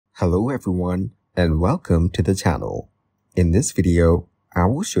Hello everyone and welcome to the channel. In this video, I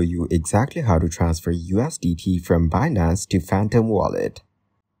will show you exactly how to transfer USDT from Binance to Phantom Wallet.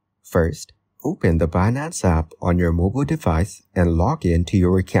 First, open the Binance app on your mobile device and log in to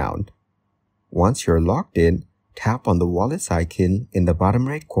your account. Once you're logged in, tap on the wallet's icon in the bottom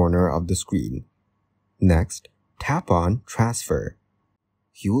right corner of the screen. Next, tap on Transfer.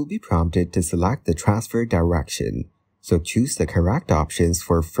 You will be prompted to select the transfer direction, so choose the correct options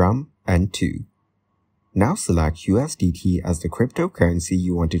for From and To. Now select USDT as the cryptocurrency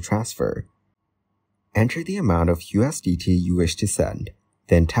you want to transfer. Enter the amount of USDT you wish to send,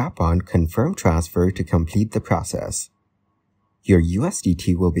 then tap on Confirm Transfer to complete the process. Your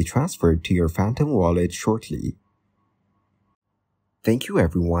USDT will be transferred to your Phantom wallet shortly. Thank you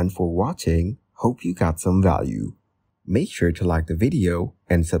everyone for watching. Hope you got some value. Make sure to like the video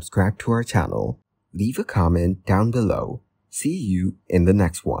and subscribe to our channel. Leave a comment down below. See you in the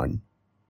next one.